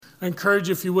I encourage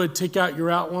you, if you would, take out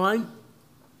your outline,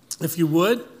 if you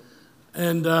would.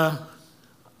 And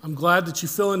I'm glad that you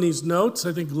fill in these notes.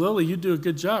 I think, Lily, you do a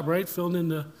good job, right? Filling in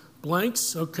the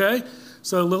blanks, okay?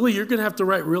 So, Lily, you're going to have to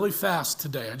write really fast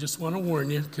today. I just want to warn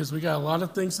you because we got a lot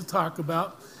of things to talk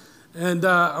about. And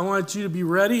I want you to be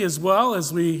ready as well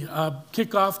as we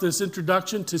kick off this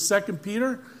introduction to 2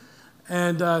 Peter.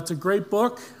 And it's a great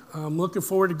book. I'm looking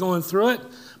forward to going through it.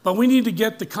 But we need to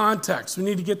get the context. We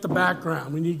need to get the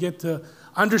background. We need to get the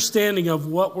understanding of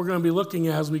what we're going to be looking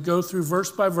at as we go through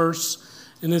verse by verse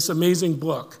in this amazing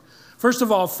book. First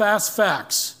of all, fast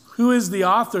facts. Who is the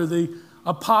author? The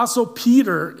Apostle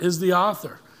Peter is the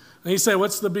author. And you say,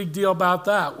 what's the big deal about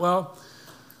that? Well,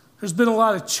 there's been a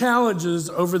lot of challenges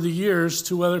over the years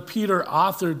to whether Peter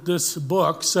authored this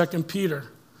book, 2 Peter.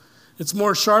 It's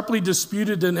more sharply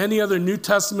disputed than any other New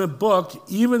Testament book,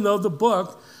 even though the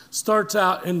book starts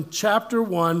out in chapter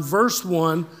 1, verse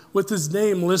 1, with his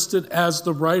name listed as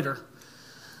the writer.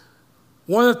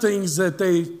 One of the things that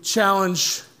they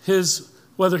challenge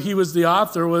whether he was the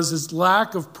author was his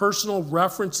lack of personal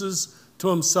references to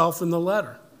himself in the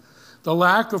letter. The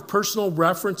lack of personal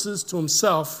references to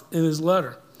himself in his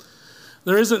letter.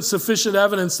 There isn't sufficient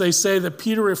evidence, they say, that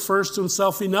Peter refers to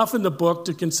himself enough in the book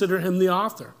to consider him the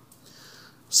author.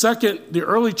 Second, the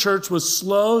early church was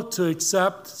slow to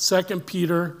accept 2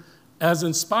 Peter as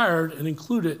inspired and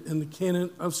include it in the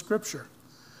canon of Scripture.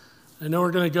 I know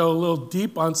we're going to go a little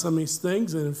deep on some of these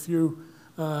things, and if you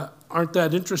aren't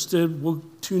that interested, we'll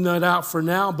tune that out for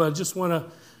now, but I just want to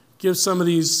give some of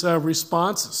these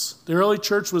responses. The early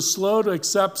church was slow to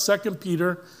accept 2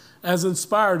 Peter as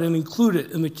inspired and include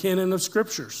it in the canon of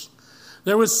Scriptures.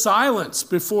 There was silence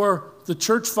before the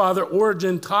church father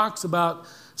Origen talks about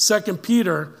 2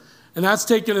 Peter, and that's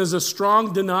taken as a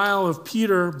strong denial of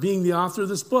Peter being the author of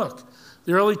this book.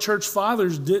 The early church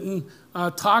fathers didn't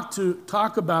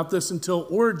talk about this until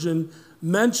Origen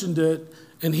mentioned it,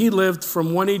 and he lived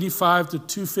from 185 to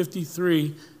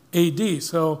 253 AD.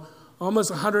 So almost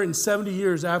 170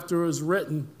 years after it was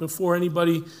written, before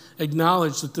anybody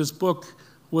acknowledged that this book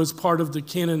was part of the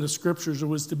canon of Scriptures or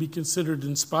was to be considered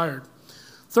inspired.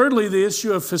 Thirdly, the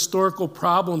issue of historical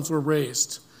problems were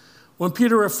raised. When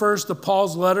Peter refers to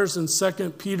Paul's letters in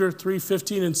 2 Peter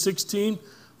 3:15 and 16,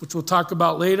 which we'll talk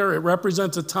about later, it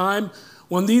represents a time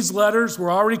when these letters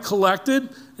were already collected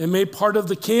and made part of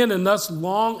the canon, thus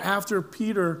long after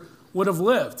Peter would have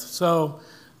lived. So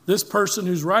this person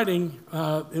who's writing,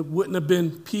 it wouldn't have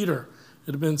been Peter. It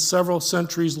would have been several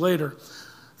centuries later.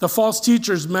 The false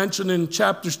teachers mentioned in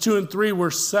chapters 2 and 3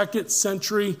 were 2nd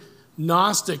century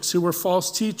Gnostics who were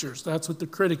false teachers. That's what the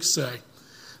critics say.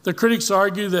 The critics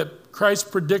argue that Christ's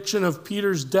prediction of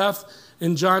Peter's death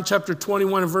in John chapter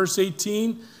 21 and verse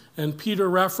 18, and Peter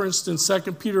referenced in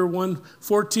 2 Peter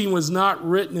 1:14 was not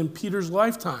written in Peter's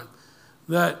lifetime,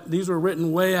 that these were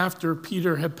written way after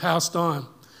Peter had passed on.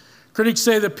 Critics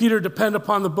say that Peter depended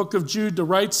upon the book of Jude to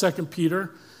write 2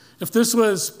 Peter. If this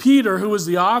was Peter who was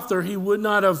the author, he would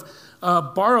not have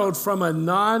borrowed from a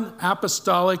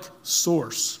non-apostolic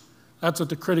source. That's what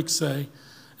the critics say.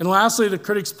 And lastly, the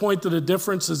critics point to the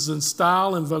differences in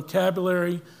style and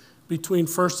vocabulary between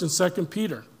 1st and 2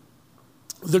 Peter.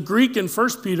 The Greek in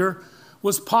 1 Peter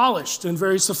was polished and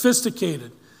very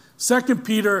sophisticated. 2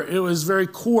 Peter, it was very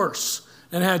coarse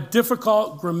and had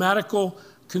difficult grammatical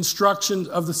construction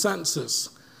of the sentences.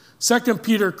 2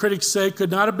 Peter, critics say, could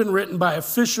not have been written by a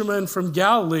fisherman from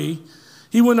Galilee.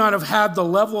 He would not have had the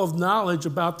level of knowledge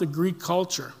about the Greek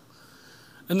culture.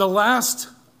 And the last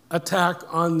attack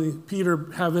on Peter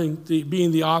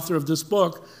being the author of this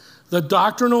book, the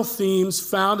doctrinal themes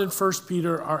found in 1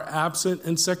 Peter are absent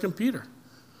in 2 Peter.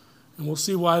 And we'll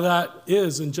see why that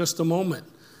is in just a moment.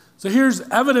 So here's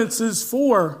evidences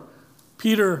for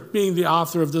Peter being the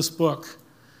author of this book.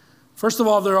 First of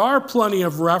all, there are plenty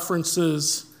of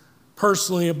references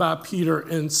personally about Peter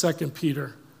in 2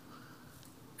 Peter.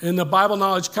 In the Bible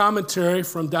Knowledge Commentary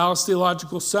from Dallas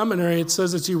Theological Seminary, it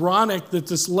says it's ironic that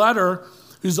this letter,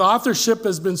 whose authorship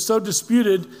has been so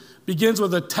disputed, begins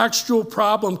with a textual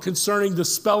problem concerning the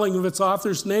spelling of its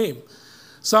author's name.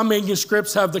 Some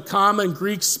manuscripts have the common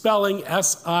Greek spelling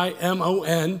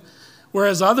Simon,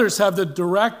 whereas others have the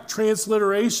direct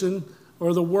transliteration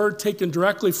or the word taken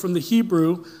directly from the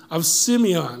Hebrew of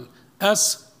Simeon,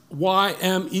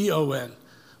 Symeon.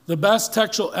 The best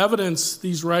textual evidence,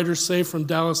 these writers say from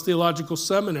Dallas Theological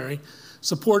Seminary,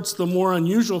 supports the more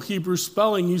unusual Hebrew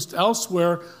spelling used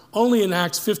elsewhere only in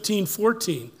Acts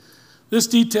 15:14. This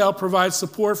detail provides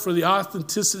support for the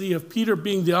authenticity of Peter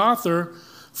being the author,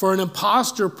 for an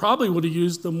impostor probably would have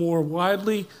used the more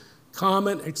widely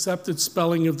common accepted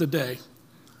spelling of the day.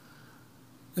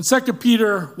 In 2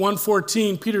 Peter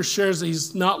 1:14, Peter shares that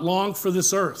he's not long for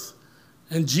this earth.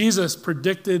 And Jesus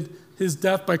predicted his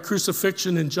death by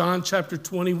crucifixion in John chapter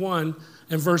 21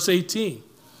 and verse 18.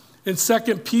 In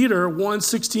 2 Peter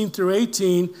 1:16 through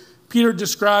 18, Peter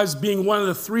describes being one of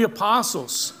the three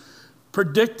apostles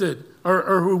predicted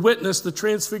or who witnessed the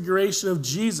transfiguration of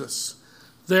Jesus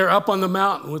there up on the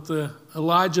mountain with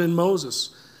Elijah and Moses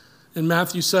in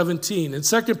Matthew 17. In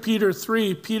 2 Peter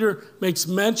 3, Peter makes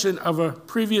mention of a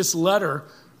previous letter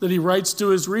that he writes to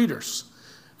his readers.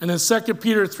 And in 2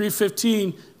 Peter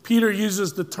 3:15, Peter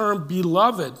uses the term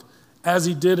beloved as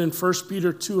he did in 1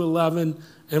 Peter 2:11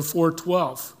 and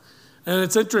 4:12. And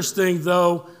it's interesting,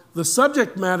 though the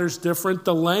subject matter is different,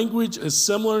 the language is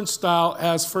similar in style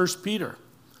as 1 Peter.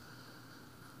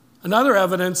 Another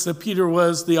evidence that Peter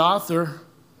was the author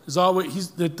is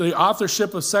that the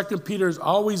authorship of 2 Peter has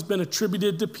always been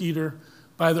attributed to Peter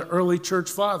by the early church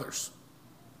fathers.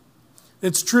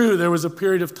 It's true, there was a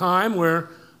period of time where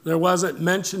there wasn't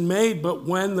mention made, but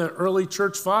when the early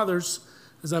church fathers,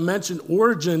 as I mentioned,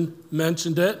 Origen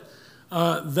mentioned it,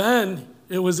 then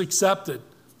it was accepted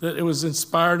that it was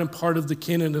inspired and part of the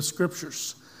canon of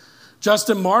scriptures.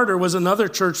 Justin Martyr was another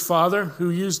church father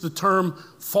who used the term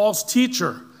false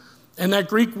teacher. And that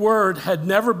Greek word had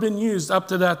never been used up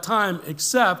to that time,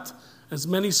 except, as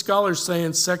many scholars say,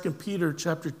 in 2 Peter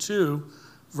chapter 2,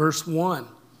 verse 1.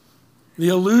 The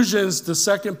allusions to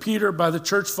 2 Peter by the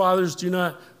church fathers do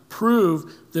not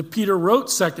prove that Peter wrote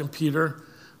 2 Peter,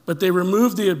 but they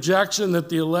remove the objection that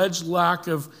the alleged lack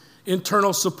of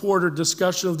internal support or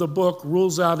discussion of the book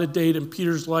rules out a date in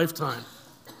Peter's lifetime.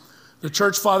 The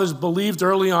church fathers believed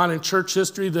early on in church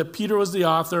history that Peter was the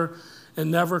author and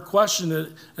never questioned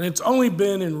it. And it's only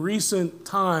been in recent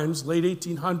times, late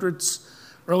 1800s,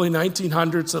 early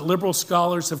 1900s, that liberal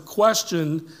scholars have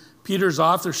questioned Peter's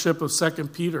authorship of 2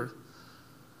 Peter.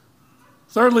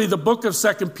 Thirdly, the book of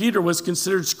 2 Peter was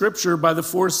considered scripture by the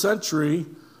 4th century,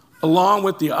 along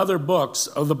with the other books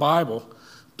of the Bible.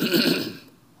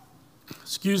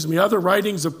 Other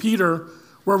writings of Peter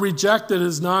were rejected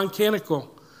as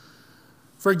non-canonical.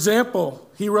 For example,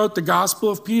 he wrote the Gospel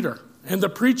of Peter and the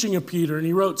preaching of Peter, and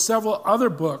he wrote several other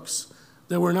books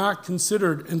that were not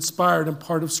considered inspired and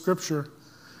part of Scripture.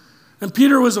 And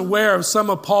Peter was aware of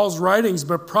some of Paul's writings,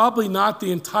 but probably not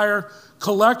the entire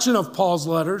collection of Paul's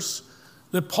letters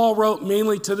that Paul wrote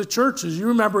mainly to the churches. You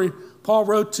remember Paul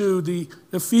wrote to the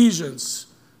Ephesians,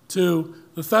 to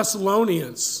the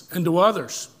Thessalonians, and to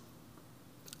others.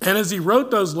 And as he wrote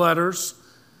those letters,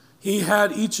 he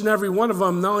had each and every one of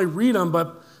them not only read them,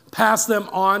 but pass them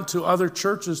on to other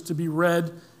churches to be read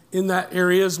in that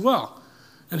area as well.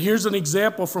 And here's an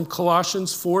example from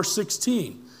Colossians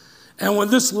 4:16. And when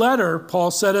this letter,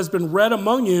 Paul said, has been read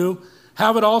among you,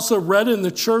 have it also read in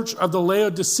the church of the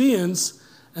Laodiceans,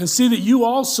 and see that you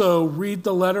also read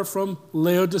the letter from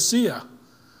Laodicea.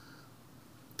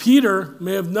 Peter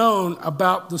may have known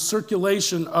about the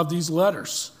circulation of these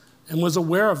letters and was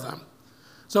aware of them.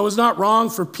 So it was not wrong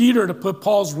for Peter to put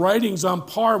Paul's writings on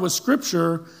par with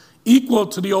Scripture, equal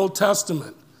to the Old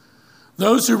Testament.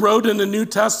 Those who wrote in the New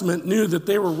Testament knew that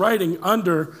they were writing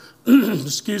under,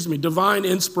 divine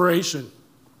inspiration.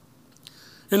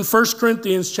 In 1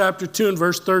 Corinthians chapter 2 and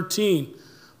verse 13,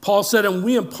 Paul said, and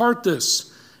we impart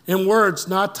this in words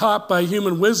not taught by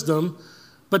human wisdom,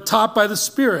 but taught by the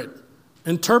Spirit,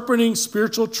 interpreting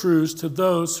spiritual truths to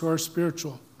those who are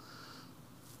spiritual.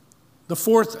 The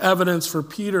fourth evidence for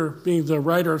Peter being the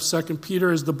writer of 2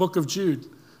 Peter is the book of Jude.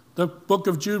 The book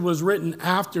of Jude was written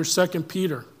after 2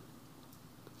 Peter.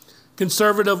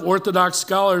 Conservative Orthodox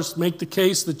scholars make the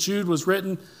case that Jude was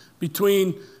written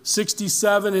between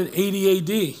 67 and 80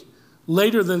 AD,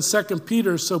 later than 2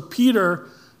 Peter, so Peter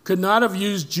could not have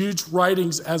used Jude's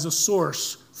writings as a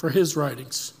source for his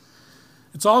writings.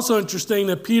 It's also interesting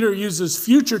that Peter uses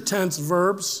future tense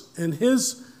verbs in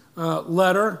his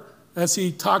letter as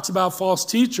he talks about false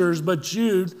teachers, but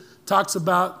Jude talks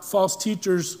about false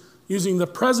teachers using the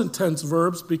present tense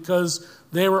verbs because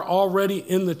they were already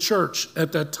in the church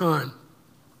at that time.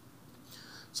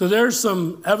 So there's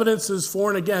some evidences for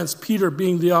and against Peter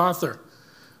being the author.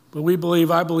 But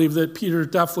I believe that Peter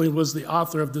definitely was the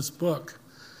author of this book.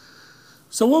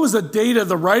 So what was the date of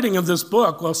the writing of this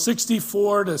book? Well,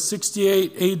 64 to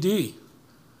 68 AD.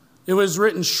 It was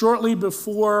written shortly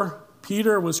before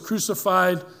Peter was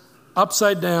crucified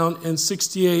upside down in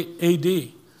 68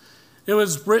 AD. It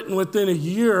was written within a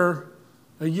year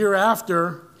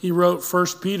after he wrote 1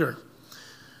 Peter.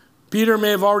 Peter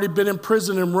may have already been in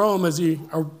prison in Rome as he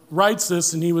writes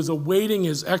this, and he was awaiting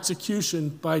his execution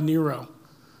by Nero.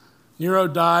 Nero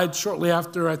died shortly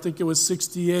after, I think it was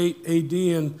 68 AD,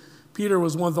 and Peter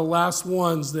was one of the last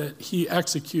ones that he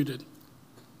executed.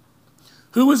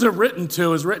 Who was it written to? It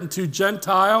was written to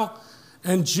Gentile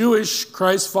and Jewish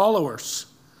Christ followers.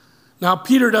 Now,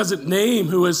 Peter doesn't name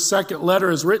who his second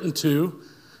letter is written to.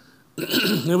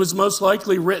 It was most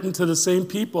likely written to the same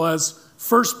people as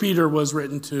 1 Peter was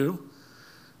written to.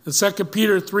 In 2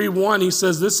 Peter 3:1, he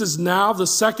says, "This is now the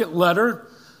second letter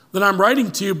that I'm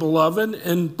writing to you, beloved.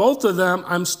 In both of them,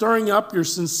 I'm stirring up your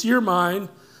sincere mind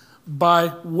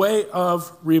by way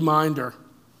of reminder."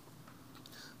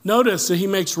 Notice that he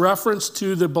makes reference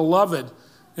to the beloved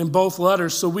in both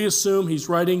letters, so we assume he's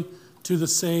writing to the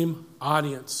same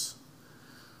audience.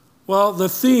 Well, the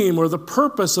theme or the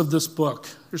purpose of this book,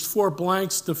 there's 4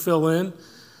 blanks to fill in,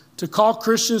 to call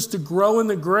Christians to grow in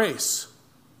the grace.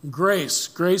 Grace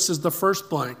is the first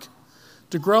blank.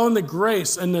 To grow in the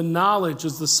grace and the knowledge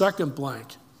is the second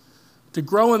blank. To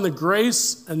grow in the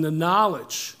grace and the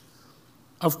knowledge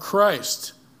of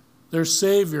Christ, their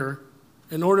Savior,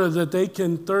 in order that they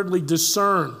can thirdly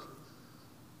discern.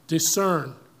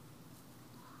 Discern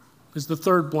is the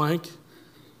third blank.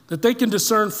 That they can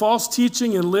discern false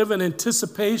teaching and live in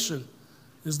anticipation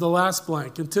is the last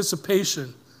blank.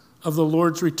 Anticipation of the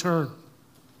Lord's return.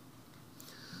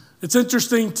 It's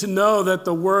interesting to know that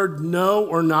the word know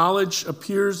or knowledge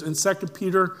appears in 2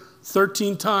 Peter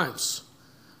 13 times.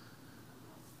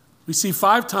 We see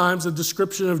 5 times a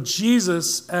description of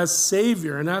Jesus as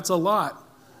Savior, and that's a lot,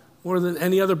 more than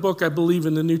any other book, I believe,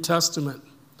 in the New Testament.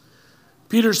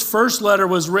 Peter's first letter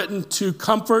was written to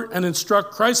comfort and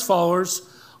instruct Christ followers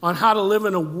on how to live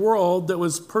in a world that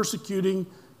was persecuting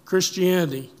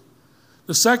Christianity.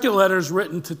 The second letter is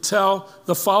written to tell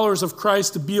the followers of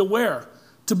Christ to be aware,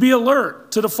 to be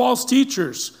alert to the false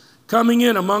teachers coming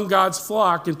in among God's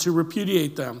flock and to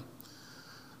repudiate them.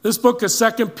 This book of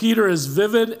 2 Peter is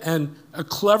vivid and a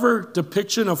clever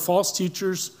depiction of false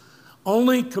teachers,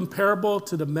 only comparable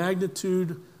to the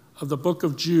magnitude of the book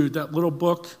of Jude, that little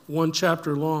book, 1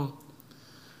 chapter long.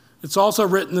 It's also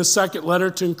written, the second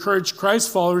letter, to encourage Christ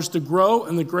followers to grow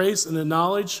in the grace and the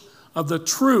knowledge of the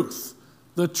truth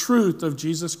of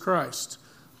Jesus Christ.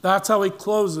 That's how he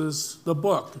closes the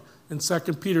book in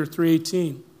 2 Peter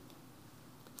 3:18.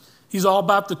 He's all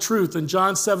about the truth. In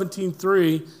John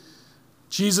 17:3,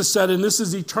 Jesus said, "And this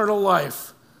is eternal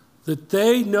life, that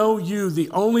they know you,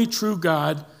 the only true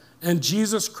God, and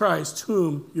Jesus Christ,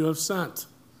 whom you have sent."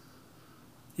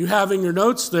 You have in your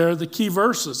notes there the key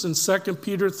verses in 2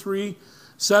 Peter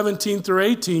 3:17 through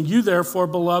 18. "You therefore,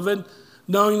 beloved,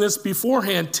 knowing this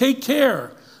beforehand, take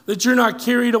care that you're not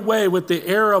carried away with the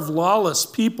error of lawless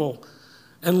people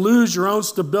and lose your own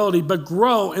stability, but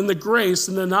grow in the grace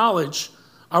and the knowledge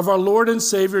of our Lord and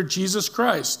Savior, Jesus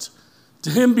Christ. To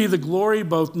him be the glory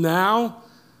both now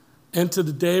and to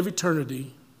the day of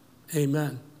eternity.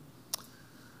 Amen."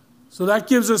 So that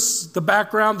gives us the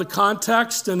background, the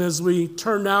context, and as we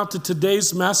turn now to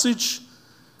today's message,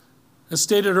 as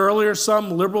stated earlier,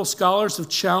 some liberal scholars have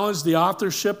challenged the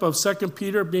authorship of 2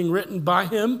 Peter being written by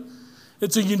him.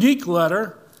 It's a unique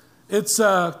letter. It's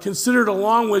considered,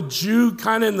 along with Jude,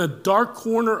 kind of in the dark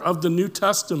corner of the New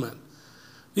Testament.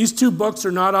 These 2 books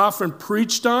are not often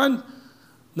preached on,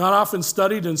 not often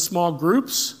studied in small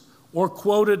groups, or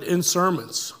quoted in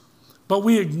sermons. But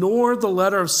we ignore the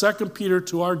letter of 2 Peter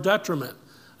to our detriment,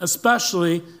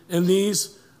 especially in these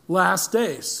last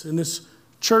days, in this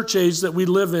church age that we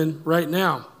live in right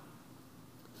now.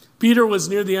 Peter was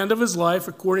near the end of his life,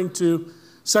 according to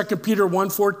 2 Peter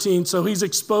 1:14, so he's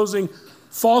exposing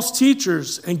false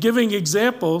teachers and giving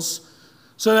examples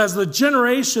so that as the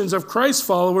generations of Christ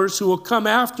followers who will come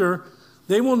after,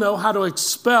 they will know how to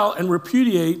expel and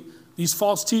repudiate these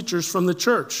false teachers from the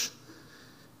church.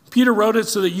 Peter wrote it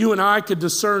so that you and I could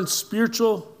discern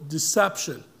spiritual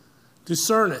deception.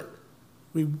 Discern it.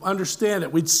 We understand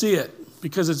it. We'd see it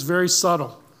because it's very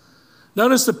subtle.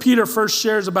 Notice that Peter first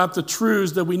shares about the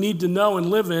truths that we need to know and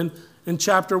live in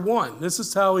chapter 1. This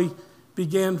is how he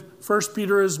began 1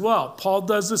 Peter as well. Paul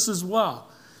does this as well.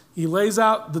 He lays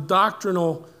out the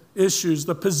doctrinal issues,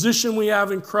 the position we have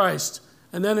in Christ.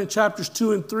 And then in chapters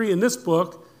 2 and 3 in this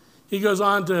book, he goes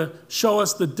on to show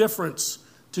us the difference,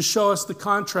 to show us the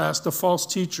contrast of false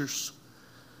teachers.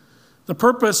 The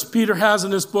purpose Peter has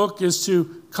in this book is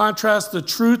to contrast the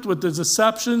truth with the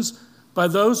deceptions by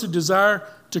those who desire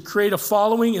to create a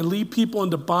following and lead people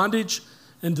into bondage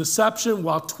and deception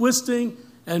while twisting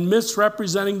and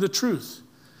misrepresenting the truth.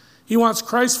 He wants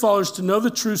Christ followers to know the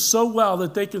truth so well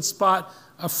that they can spot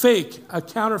a fake, a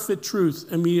counterfeit truth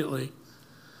immediately.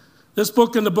 This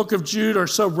book and the book of Jude are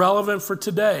so relevant for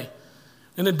today.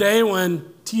 In a day when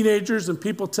teenagers and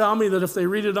people tell me that if they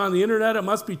read it on the internet, it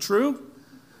must be true,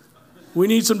 we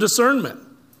need some discernment.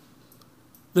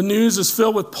 The news is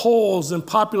filled with polls and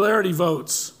popularity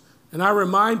votes. And I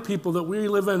remind people that we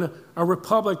live in a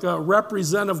republic, a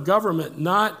representative government,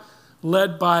 not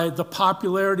led by the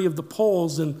popularity of the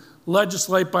polls and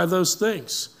legislate by those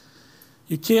things.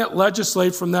 You can't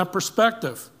legislate from that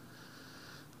perspective.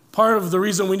 Part of the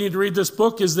reason we need to read this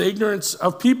book is the ignorance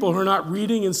of people who are not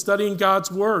reading and studying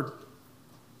God's word.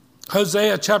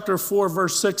 Hosea chapter 4,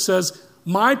 verse 6 says,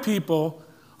 "My people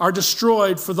are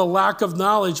destroyed for the lack of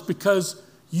knowledge because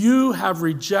you have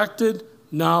rejected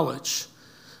knowledge."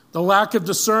 The lack of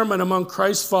discernment among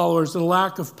Christ followers and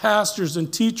lack of pastors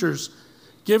and teachers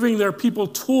giving their people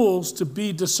tools to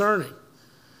be discerning.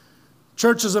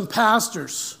 Churches and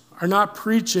pastors are not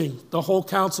preaching the whole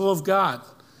counsel of God.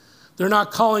 They're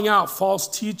not calling out false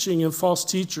teaching and false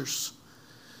teachers.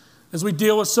 As we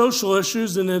deal with social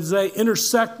issues and as they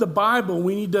intersect the Bible,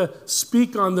 we need to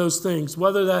speak on those things,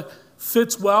 whether that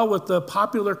fits well with the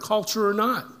popular culture or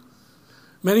not.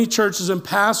 Many churches and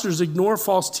pastors ignore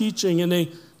false teaching and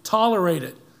they tolerate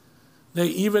it. They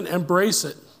even embrace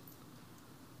it.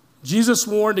 Jesus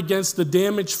warned against the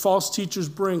damage false teachers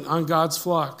bring on God's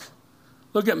flock.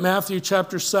 Look at Matthew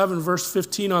chapter 7, verse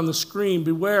 15 on the screen.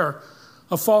 "Beware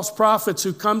of false prophets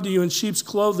who come to you in sheep's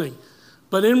clothing,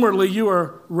 but inwardly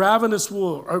are ravenous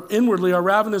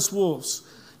wolves.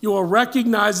 You will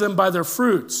recognize them by their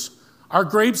fruits. Are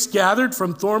grapes gathered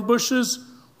from thorn bushes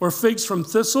or figs from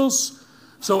thistles?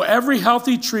 So every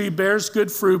healthy tree bears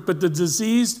good fruit, but the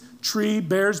diseased tree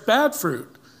bears bad fruit.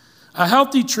 A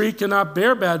healthy tree cannot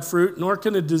bear bad fruit, nor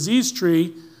can a diseased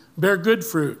tree bear good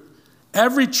fruit.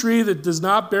 Every tree that does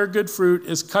not bear good fruit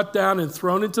is cut down and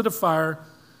thrown into the fire."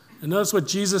 And notice what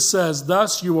Jesus says,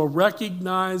 "Thus you will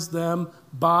recognize them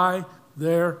by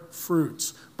their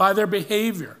fruits," by their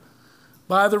behavior,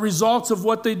 by the results of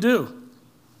what they do.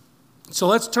 So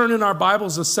let's turn in our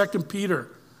Bibles to 2 Peter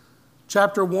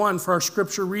chapter 1 for our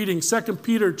scripture reading. 2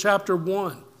 Peter chapter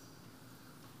 1.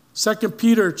 2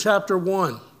 Peter chapter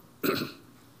 1.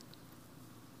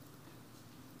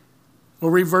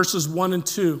 We'll read verses 1 and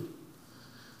 2.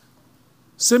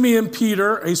 "Simeon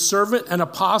Peter, a servant and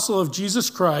apostle of Jesus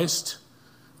Christ,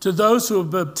 to those who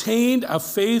have obtained a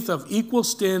faith of equal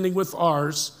standing with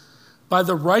ours by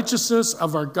the righteousness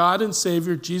of our God and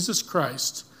Savior Jesus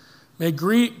Christ, may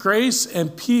grace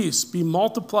and peace be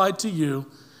multiplied to you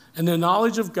in the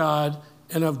knowledge of God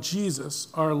and of Jesus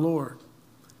our Lord.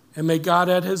 And may God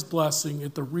add his blessing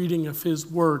at the reading of his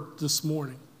word this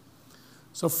morning."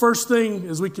 So first thing,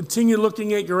 as we continue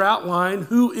looking at your outline,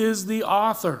 who is the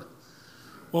author?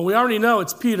 Well, we already know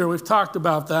it's Peter. We've talked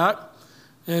about that.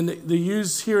 And they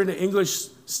use here in the English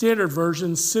Standard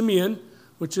Version, Simeon,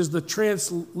 which is the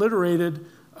transliterated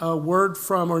word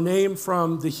from or name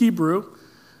from the Hebrew.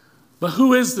 But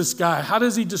who is this guy? How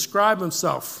does he describe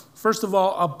himself? First of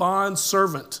all, a bond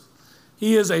servant.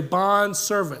 He is a bond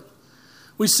servant.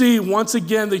 We see once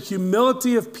again the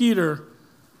humility of Peter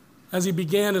as he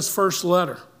began his first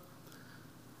letter.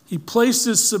 He placed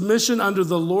his submission under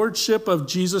the lordship of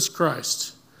Jesus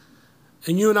Christ.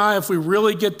 And you and I, if we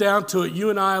really get down to it, you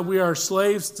and I, we are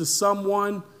slaves to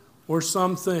someone or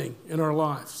something in our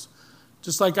lives.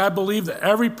 Just like I believe that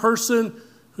every person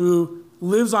who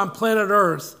lives on planet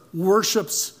Earth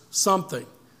worships something.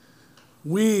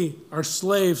 We are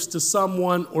slaves to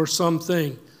someone or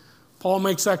something. Paul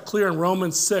makes that clear in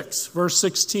Romans 6, verse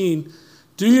 16.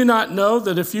 "Do you not know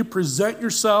that if you present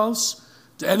yourselves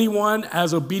to anyone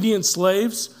as obedient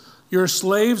slaves, you're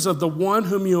slaves of the one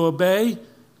whom you obey,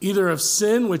 either of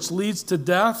sin, which leads to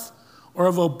death, or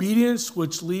of obedience,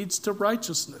 which leads to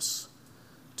righteousness?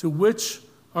 To which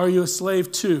are you a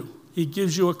slave to?" He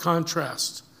gives you a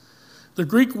contrast. The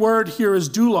Greek word here is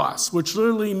doulos, which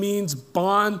literally means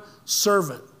bond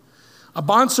servant. A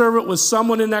bondservant was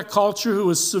someone in that culture who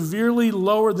was severely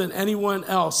lower than anyone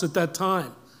else at that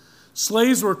time.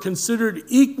 Slaves were considered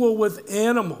equal with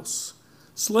animals.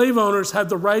 Slave owners had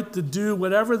the right to do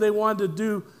whatever they wanted to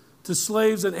do to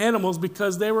slaves and animals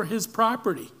because they were his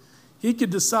property. He could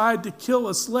decide to kill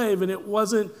a slave, and it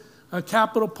wasn't a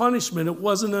capital punishment. It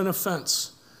wasn't an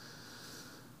offense.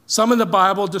 Some in the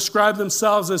Bible describe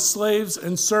themselves as slaves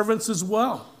and servants as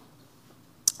well.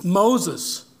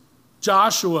 Moses,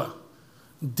 Joshua,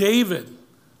 David,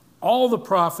 all the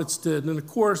prophets did. And of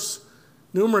course,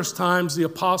 numerous times the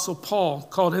Apostle Paul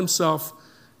called himself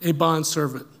a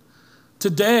bondservant.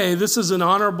 Today, this is an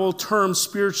honorable term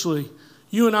spiritually.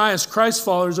 You and I, as Christ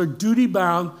followers, are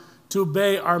duty-bound to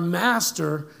obey our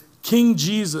master, King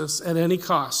Jesus, at any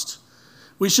cost.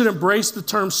 We should embrace the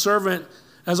term servant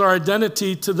as our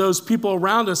identity to those people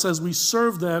around us as we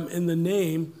serve them in the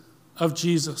name of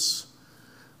Jesus.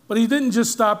 But he didn't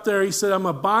just stop there. He said, "I'm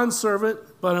a bondservant,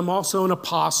 but I'm also an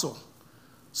apostle."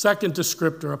 Second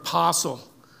descriptor, apostle.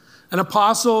 An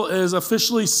apostle is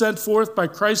officially sent forth by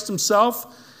Christ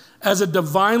himself as a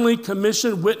divinely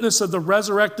commissioned witness of the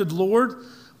resurrected Lord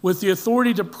with the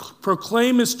authority to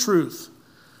proclaim his truth.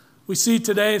 We see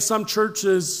today some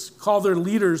churches call their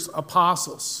leaders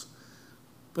apostles,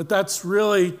 but that's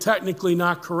really technically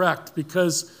not correct,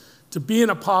 because to be an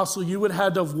apostle, you would have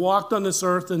had to have walked on this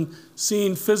earth and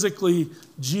seen physically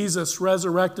Jesus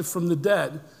resurrected from the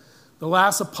dead. The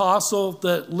last apostle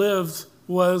that lived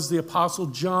was the Apostle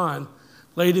John,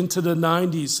 late into the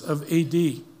 90s of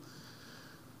AD.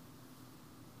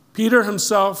 Peter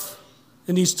himself,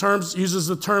 in these terms, uses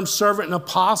the term servant and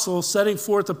apostle, setting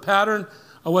forth a pattern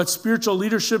of what spiritual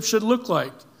leadership should look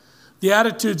like. The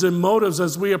attitudes and motives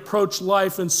as we approach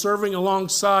life and serving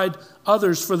alongside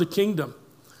others for the kingdom.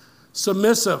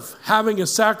 Submissive, having a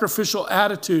sacrificial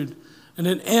attitude, and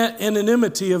an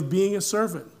anonymity of being a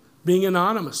servant, being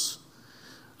anonymous.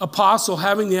 Apostle,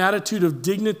 having the attitude of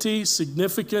dignity,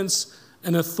 significance,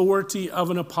 and authority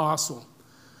of an apostle.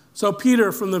 So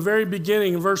Peter, from the very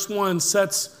beginning, in verse 1,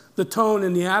 sets the tone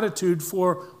and the attitude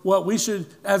for what we should,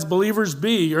 as believers,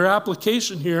 be. Your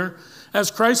application here,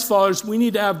 as Christ followers, we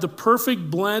need to have the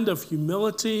perfect blend of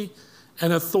humility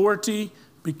and authority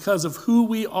because of who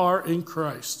we are in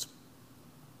Christ.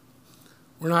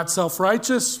 We're not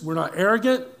self-righteous, we're not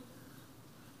arrogant,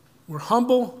 we're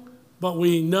humble, but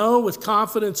we know with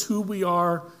confidence who we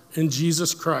are in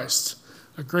Jesus Christ.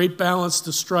 A great balance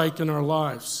to strike in our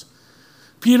lives.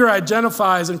 Peter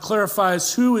identifies and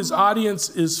clarifies who his audience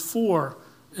is for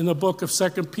in the book of 2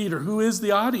 Peter. Who is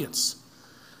the audience?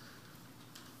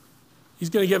 He's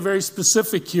going to get very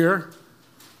specific here.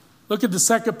 Look at the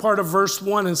second part of verse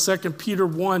 1 in 2 Peter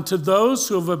 1. To those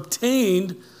who have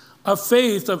obtained a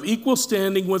faith of equal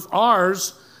standing with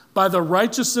ours by the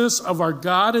righteousness of our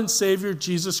God and Savior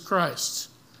Jesus Christ.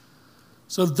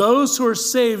 So those who are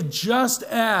saved just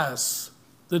as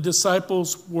the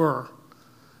disciples were.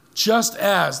 Just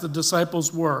as the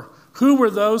disciples were. Who were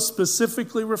those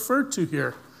specifically referred to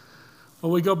here?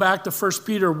 Well, we go back to 1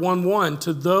 Peter 1:1.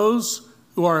 To those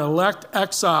who are elect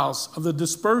exiles of the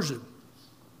dispersion.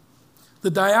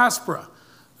 The diaspora.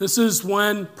 This is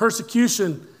when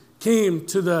persecution came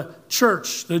to the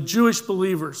church, the Jewish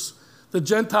believers, the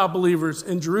Gentile believers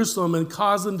in Jerusalem, and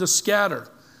caused them to scatter.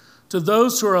 To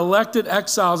those who are elected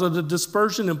exiles of the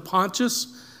dispersion in Pontus,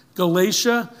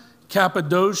 Galatia,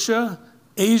 Cappadocia,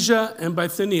 Asia, and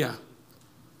Bithynia.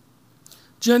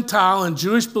 Gentile and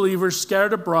Jewish believers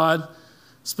scattered abroad,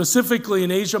 specifically in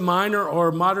Asia Minor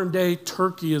or modern-day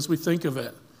Turkey as we think of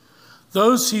it.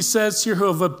 Those, he says here, who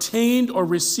have obtained or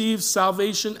received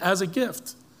salvation as a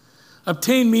gift.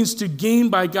 Obtain means to gain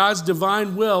by God's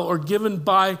divine will or given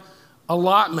by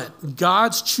allotment.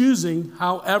 God's choosing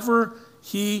however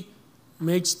he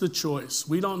makes the choice.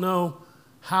 We don't know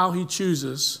how he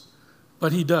chooses,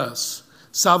 but he does.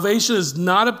 Salvation is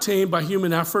not obtained by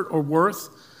human effort or worth,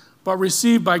 but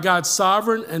received by God's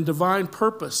sovereign and divine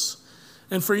purpose.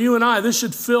 And for you and I, this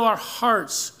should fill our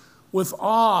hearts with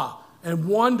awe and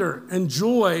wonder and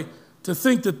joy to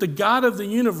think that the God of the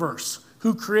universe,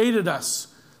 who created us,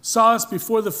 saw us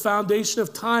before the foundation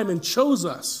of time and chose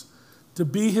us to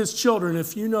be his children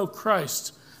if you know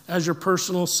Christ as your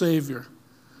personal Savior.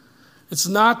 It's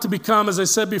not to become, as I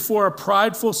said before, a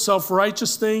prideful,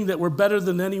 self-righteous thing that we're better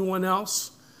than anyone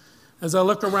else. As I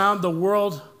look around the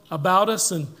world about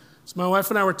us, and as my wife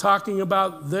and I were talking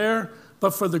about there, but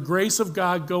for the grace of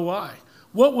God go I.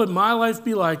 What would my life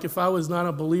be like if I was not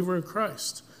a believer in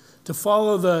Christ? To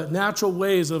follow the natural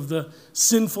ways of the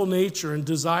sinful nature and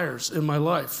desires in my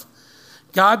life.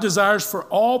 God desires for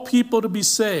all people to be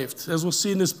saved, as we'll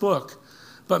see in this book.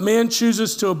 But man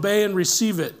chooses to obey and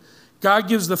receive it. God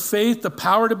gives the faith, the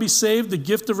power to be saved, the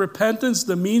gift of repentance,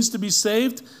 the means to be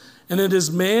saved, and it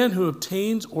is man who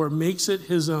obtains or makes it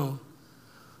his own.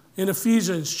 In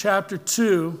Ephesians chapter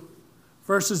 2,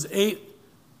 verses 8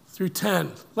 through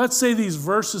 10. Let's say these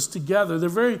verses together. They're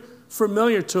very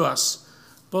familiar to us.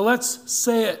 But let's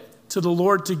say it to the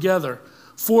Lord together.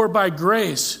 For by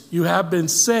grace you have been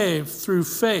saved through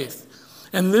faith.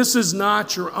 And this is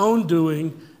not your own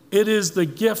doing. It is the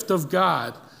gift of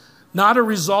God, not a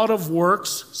result of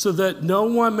works, so that no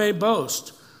one may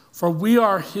boast. For we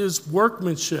are his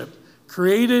workmanship,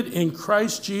 created in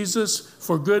Christ Jesus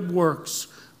for good works,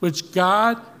 which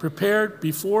God prepared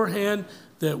beforehand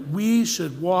that we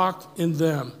should walk in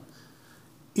them.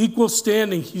 Equal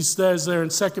standing, he says there in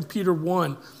 2 Peter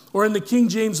 1, or in the King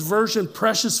James Version,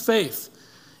 precious faith.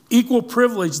 Equal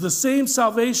privilege, the same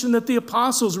salvation that the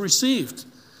apostles received.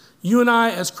 You and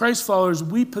I, as Christ followers,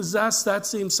 we possess that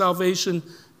same salvation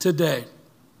today.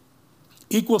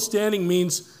 Equal standing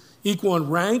means equal in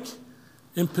rank,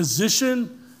 in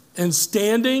position, in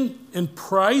standing, in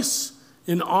price,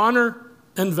 in honor,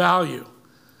 and value.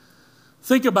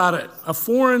 Think about it. A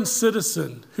foreign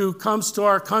citizen who comes to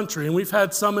our country, and we've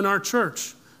had some in our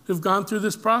church who've gone through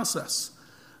this process,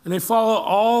 and they follow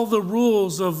all the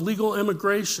rules of legal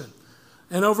immigration.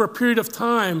 And over a period of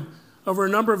time, over a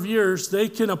number of years, they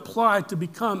can apply to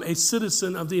become a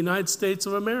citizen of the United States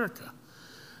of America.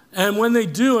 And when they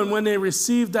do, and when they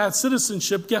receive that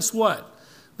citizenship, guess what?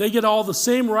 They get all the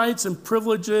same rights and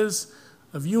privileges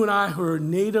of you and I who are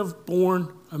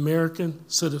native-born American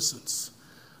citizens.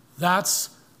 That's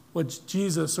what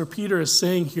Jesus or Peter is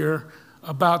saying here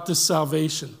about this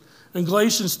salvation. In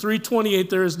Galatians 3:28,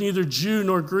 there is neither Jew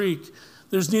nor Greek.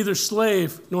 There's neither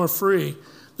slave nor free.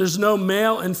 There's no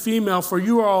male and female, for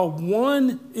you are all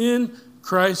one in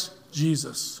Christ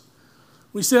Jesus.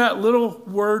 We see that little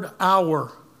word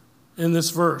 "our" in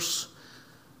this verse.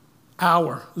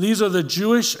 Our. These are the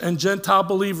Jewish and Gentile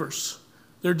believers.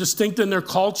 They're distinct in their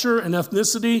culture and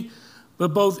ethnicity,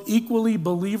 but both equally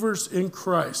believers in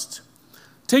Christ.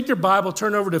 Take your Bible,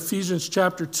 turn over to Ephesians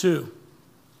chapter 2.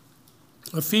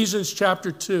 Ephesians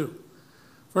chapter 2,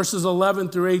 verses 11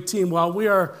 through 18. While we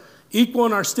are equal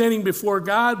in our standing before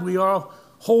God, we all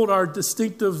hold our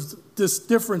distinctive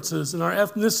differences and our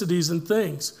ethnicities and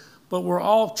things, but we're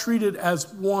all treated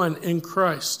as one in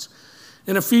Christ.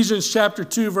 In Ephesians chapter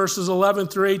 2, verses 11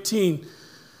 through 18,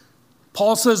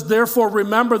 Paul says, therefore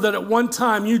remember that at one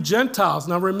time you Gentiles,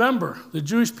 now remember, the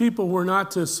Jewish people were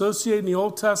not to associate in the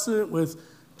Old Testament with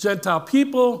Gentile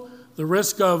people, the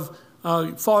risk of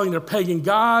following their pagan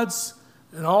gods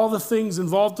and all the things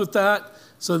involved with that.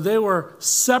 So they were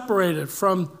separated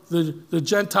from the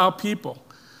Gentile people.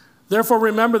 Therefore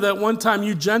remember that one time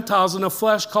you Gentiles in the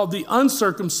flesh called the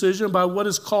uncircumcision by what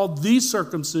is called the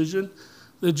circumcision,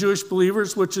 the Jewish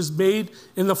believers, which is made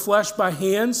in the flesh by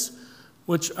hands,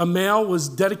 which a male was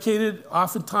dedicated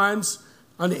oftentimes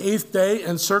on the 8th day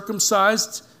and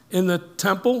circumcised in the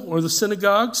temple or the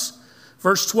synagogues.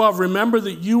 Verse 12, remember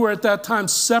that you were at that time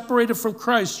separated from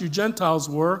Christ, you Gentiles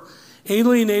were,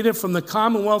 alienated from the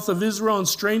commonwealth of Israel and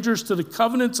strangers to the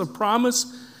covenants of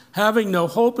promise, having no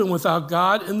hope and without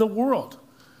God in the world.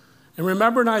 And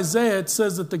remember in Isaiah, it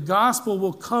says that the gospel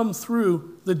will come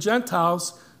through the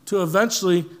Gentiles to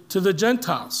eventually to the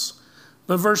Gentiles.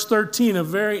 But verse 13, a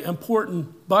very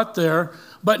important but there.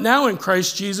 But now in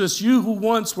Christ Jesus, you who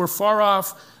once were far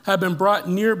off have been brought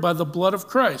near by the blood of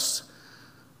Christ.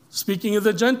 Speaking of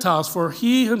the Gentiles, for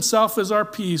he himself is our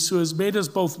peace, who has made us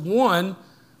both one,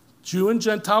 Jew and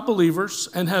Gentile believers,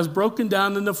 and has broken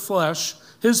down in the flesh,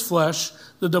 his flesh,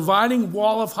 the dividing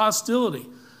wall of hostility.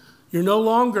 You're no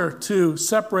longer to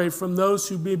separate from those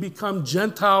who may become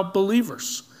Gentile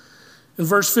believers. In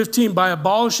verse 15, by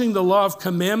abolishing the law of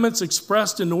commandments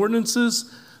expressed in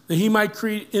ordinances, that he might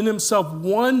create in himself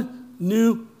one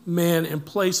new man in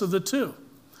place of the two.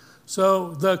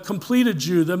 So the completed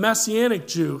Jew, the Messianic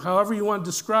Jew, however you want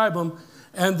to describe them,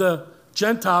 and the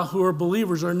Gentile who are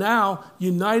believers are now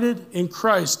united in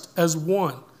Christ as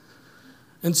one.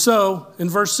 And so, in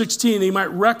verse 16, he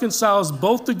might reconcile us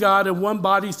both to God in one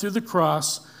body through the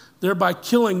cross, thereby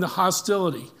killing the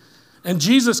hostility. And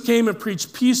Jesus came and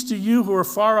preached peace to you who are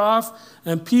far off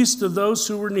and peace to those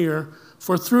who were near,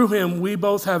 for through him we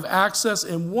both have access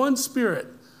in one spirit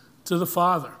to the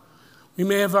Father. We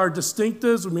may have our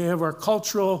distinctives, we may have our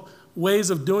cultural ways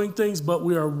of doing things, but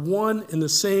we are one and the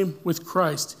same with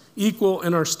Christ, equal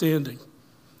in our standing.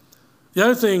 The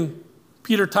other thing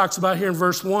Peter talks about here in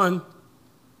verse 1,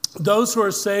 those who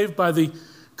are saved by the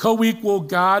co-equal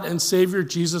God and Savior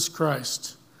Jesus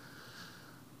Christ.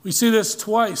 We see this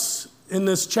twice in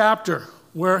this chapter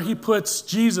where he puts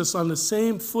Jesus on the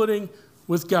same footing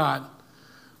with God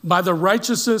by the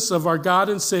righteousness of our God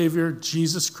and Savior,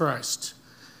 Jesus Christ.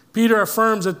 Peter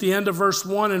affirms at the end of verse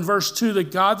 1 and verse 2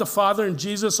 that God the Father and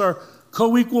Jesus are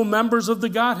co-equal members of the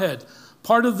Godhead,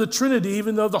 part of the Trinity,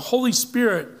 even though the Holy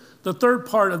Spirit, the third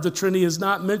part of the Trinity, is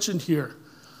not mentioned here.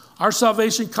 Our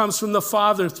salvation comes from the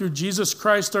Father through Jesus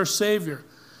Christ, our Savior.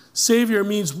 Savior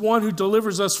means one who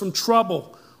delivers us from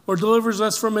trouble or delivers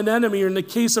us from an enemy, or in the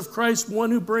case of Christ,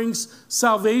 one who brings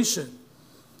salvation.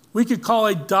 We could call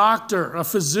a doctor, a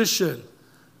physician,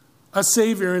 a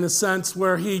savior in a sense,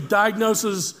 where he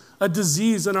diagnoses a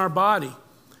disease in our body.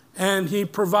 And he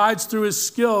provides through his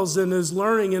skills and his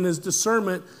learning and his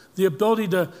discernment the ability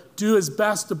to do his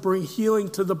best to bring healing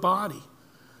to the body.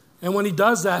 And when he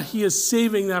does that, he is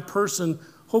saving that person,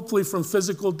 hopefully from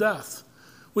physical death.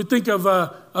 We think of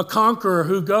a conqueror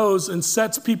who goes and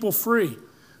sets people free.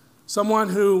 Someone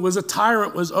who was a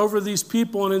tyrant was over these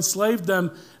people and enslaved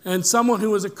them. And someone who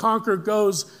was a conqueror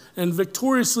goes and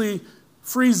victoriously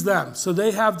frees them, so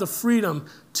they have the freedom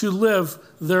to live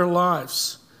their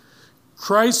lives.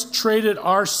 Christ traded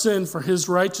our sin for his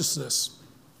righteousness.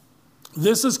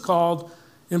 This is called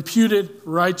imputed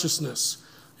righteousness.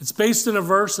 It's based in a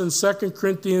verse in 2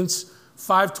 Corinthians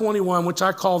 5:21, which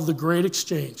I call the great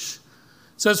exchange.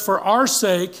 It says, for our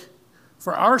sake,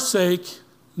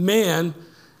 man,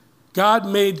 God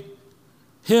made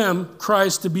him,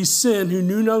 Christ, to be sin who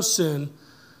knew no sin,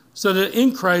 so that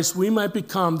in Christ we might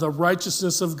become the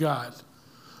righteousness of God.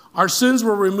 Our sins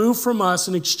were removed from us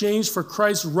in exchange for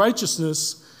Christ's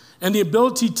righteousness and the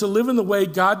ability to live in the way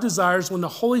God desires when the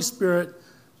Holy Spirit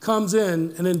comes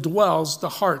in and indwells the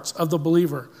hearts of the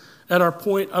believer at our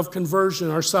point of conversion,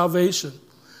 our salvation.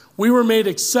 We were made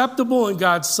acceptable in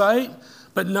God's sight,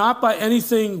 but not by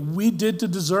anything we did to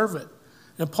deserve it.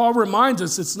 And Paul reminds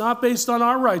us it's not based on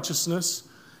our righteousness,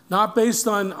 not based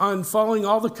on following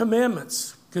all the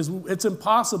commandments, because it's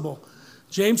impossible.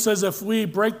 James says if we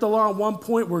break the law at one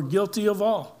point, we're guilty of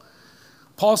all.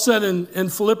 Paul said in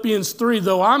Philippians 3,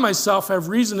 though I myself have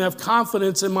reason to have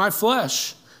confidence in my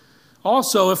flesh.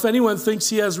 Also, if anyone thinks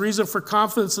he has reason for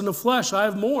confidence in the flesh, I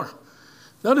have more.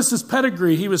 Notice his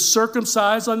pedigree. He was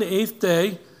circumcised on the 8th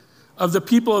day of the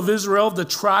people of Israel, of the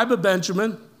tribe of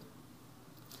Benjamin,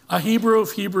 a Hebrew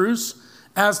of Hebrews.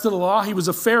 As to the law, he was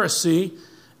a Pharisee.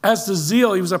 As to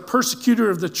zeal, he was a persecutor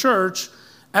of the church.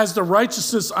 As the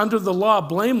righteousness under the law,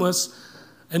 blameless.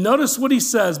 And notice what he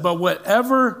says, but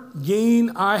whatever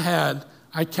gain I had,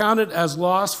 I counted as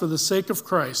loss for the sake of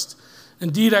Christ.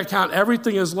 Indeed, I count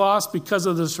everything as loss because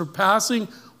of the surpassing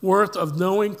worth of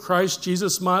knowing Christ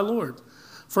Jesus my Lord.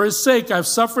 For his sake, I've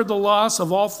suffered the loss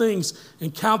of all things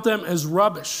and count them as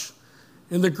rubbish.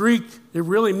 In the Greek, it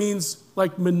really means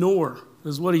like manure,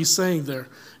 is what he's saying there.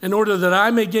 In order that I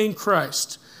may gain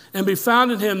Christ and be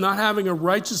found in him, not having a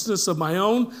righteousness of my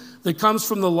own that comes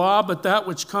from the law, but that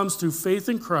which comes through faith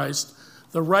in Christ,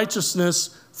 the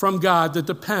righteousness from God that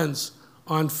depends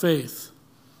on faith.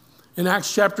 In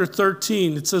Acts chapter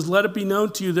 13, it says, let it be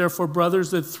known to you, therefore,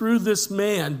 brothers, that through this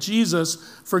man, Jesus,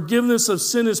 forgiveness of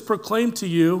sin is proclaimed to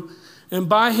you, and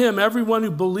by him everyone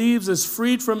who believes is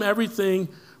freed from everything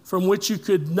from which you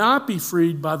could not be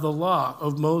freed by the law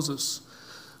of Moses.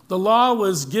 The law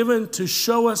was given to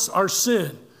show us our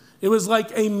sin. It was like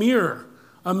a mirror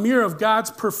of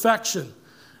God's perfection.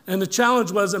 And the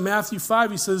challenge was in Matthew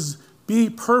 5, he says, be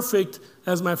perfect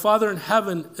as my Father in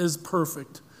heaven is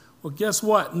perfect. Well, guess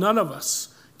what? None of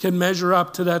us can measure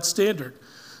up to that standard.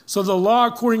 So the law,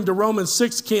 according to Romans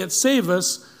 6, can't save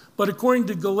us, but according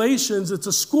to Galatians, it's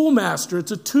a schoolmaster,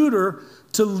 it's a tutor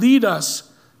to lead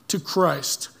us to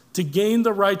Christ, to gain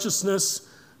the righteousness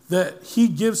that he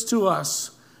gives to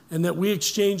us, and that we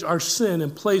exchange our sin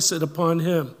and place it upon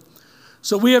him.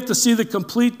 So we have to see the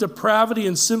complete depravity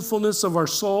and sinfulness of our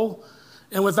soul,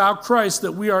 and without Christ,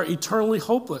 that we are eternally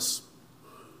hopeless.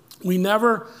 We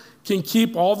never can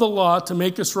keep all the law to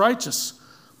make us righteous.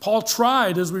 Paul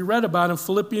tried, as we read about in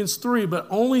Philippians 3, but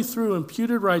only through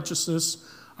imputed righteousness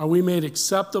are we made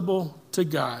acceptable to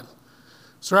God.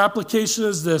 So our application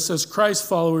is this: as Christ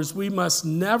followers, we must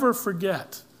never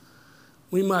forget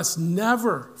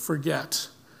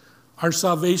our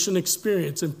salvation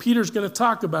experience. And Peter's going to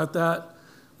talk about that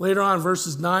later on,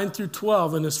 verses 9 through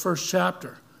 12 in his first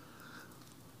chapter.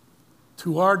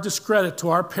 To our discredit, to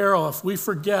our peril, if we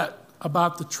forget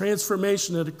about the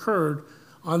transformation that occurred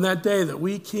on that day that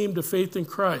we came to faith in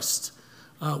Christ,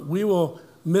 we will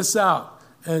miss out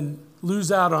and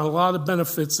lose out on a lot of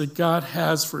benefits that God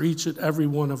has for each and every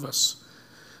one of us.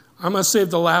 I'm going to save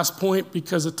the last point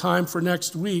because of time for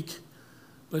next week,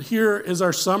 but here is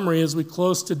our summary as we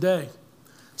close today.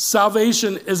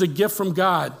 Salvation is a gift from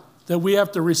God that we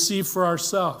have to receive for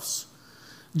ourselves.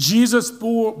 Jesus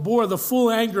bore the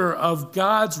full anger of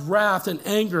God's wrath and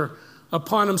anger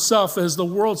upon himself as the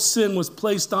world's sin was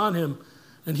placed on him,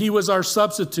 and he was our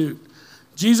substitute.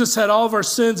 Jesus had all of our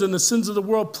sins and the sins of the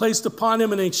world placed upon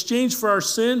him, and in exchange for our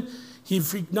sin, he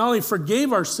not only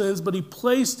forgave our sins, but he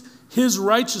placed his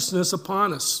righteousness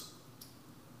upon us.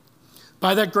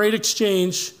 By that great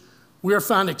exchange, we are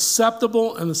found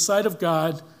acceptable in the sight of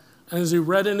God, and as we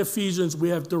read in Ephesians, we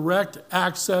have direct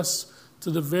access to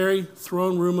the very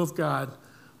throne room of God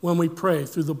when we pray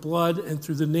through the blood and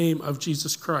through the name of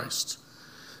Jesus Christ.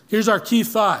 Here's our key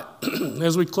thought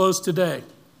as we close today.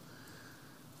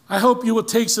 I hope you will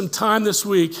take some time this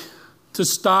week to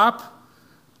stop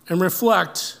and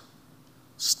reflect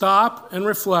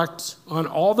on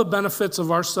all the benefits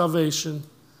of our salvation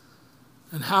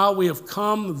and how we have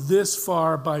come this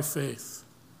far by faith.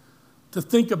 To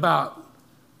think about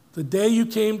the day you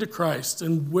came to Christ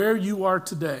and where you are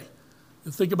today.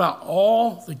 And think about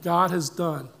all that God has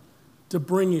done to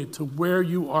bring you to where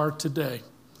you are today.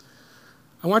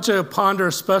 I want you to ponder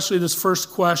especially this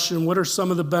first question: what are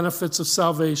some of the benefits of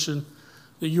salvation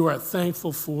that you are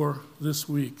thankful for this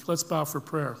week? Let's bow for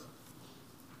prayer.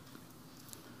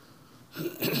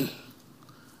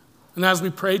 And as we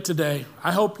pray today,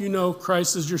 I hope you know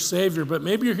Christ as your Savior, but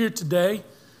maybe you're here today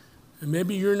and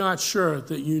maybe you're not sure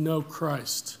that you know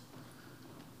Christ.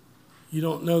 You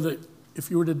don't know that if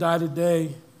you were to die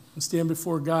today and stand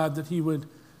before God, that He would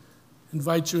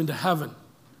invite you into heaven.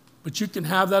 But you can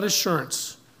have that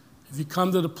assurance if you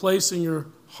come to the place in your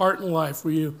heart and life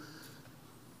where you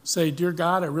say, "Dear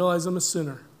God, I realize I'm a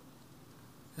sinner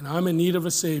and I'm in need of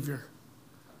a Savior.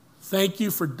 Thank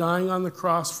you for dying on the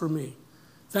cross for me.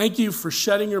 Thank you for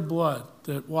shedding your blood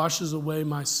that washes away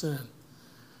my sin.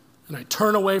 And I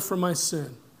turn away from my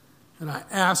sin, and I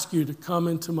ask you to come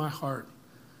into my heart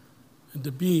and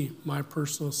to be my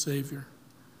personal Savior."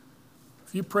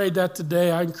 If you prayed that today,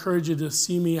 I encourage you to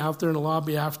see me out there in the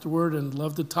lobby afterward, and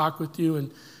love to talk with you and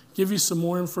give you some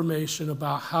more information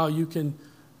about how you can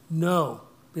know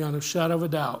beyond a shadow of a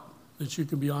doubt that you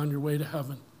can be on your way to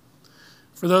heaven.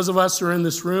 For those of us who are in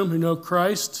this room who know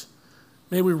Christ,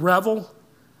 may we revel,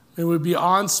 may we be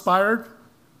awe-inspired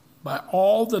by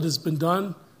all that has been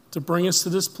done to bring us to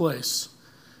this place.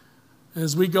 And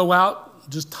as we go out,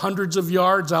 just hundreds of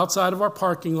yards outside of our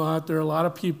parking lot, there are a lot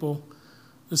of people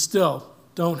that still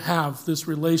don't have this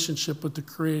relationship with the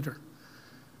Creator.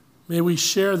 May we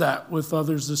share that with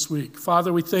others this week.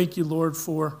 Father, we thank you, Lord,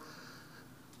 for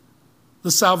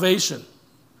the salvation.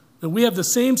 That we have the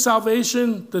same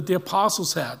salvation that the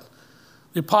apostles had.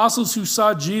 The apostles who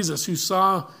saw Jesus, who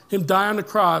saw him die on the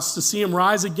cross, to see him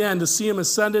rise again, to see him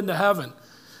ascend into heaven,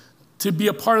 to be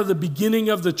a part of the beginning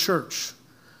of the church.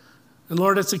 And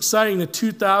Lord, it's exciting that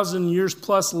 2,000 years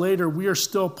plus later, we are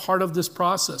still part of this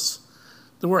process.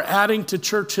 That we're adding to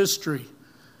church history.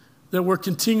 That we're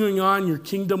continuing on your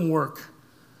kingdom work.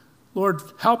 Lord,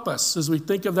 help us as we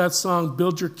think of that song,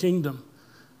 "Build Your Kingdom,"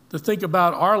 to think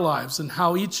about our lives and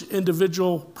how each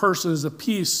individual person is a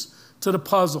piece to the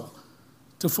puzzle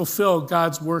to fulfill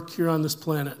God's work here on this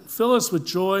planet. Fill us with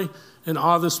joy and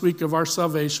awe this week of our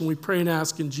salvation. We pray and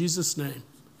ask in Jesus' name.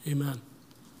 Amen.